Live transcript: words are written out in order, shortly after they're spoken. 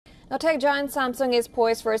Now, tech giant Samsung is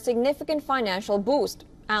poised for a significant financial boost.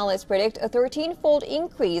 Analysts predict a 13-fold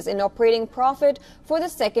increase in operating profit for the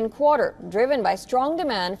second quarter, driven by strong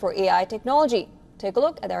demand for AI technology. Take a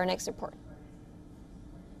look at our next report.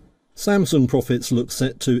 Samsung profits look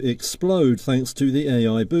set to explode thanks to the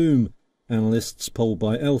AI boom. Analysts polled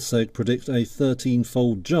by LSEG predict a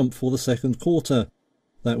 13-fold jump for the second quarter.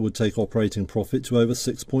 That would take operating profit to over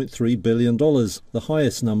 $6.3 billion, the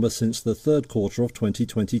highest number since the third quarter of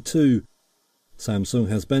 2022. Samsung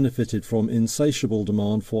has benefited from insatiable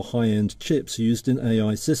demand for high-end chips used in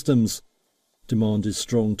AI systems. Demand is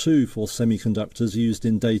strong too for semiconductors used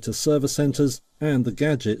in data server centers and the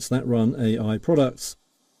gadgets that run AI products.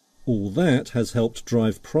 All that has helped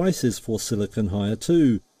drive prices for silicon higher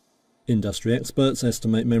too. Industry experts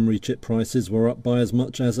estimate memory chip prices were up by as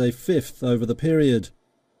much as a fifth over the period.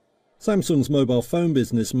 Samsung's mobile phone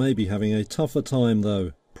business may be having a tougher time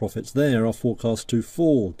though. Profits there are forecast to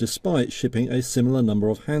fall despite shipping a similar number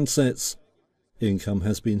of handsets. Income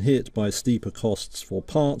has been hit by steeper costs for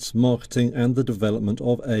parts, marketing and the development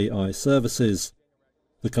of AI services.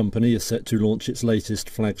 The company is set to launch its latest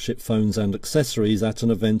flagship phones and accessories at an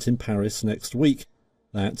event in Paris next week.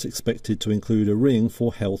 That's expected to include a ring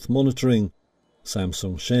for health monitoring.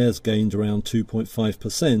 Samsung shares gained around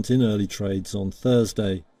 2.5% in early trades on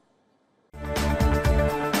Thursday.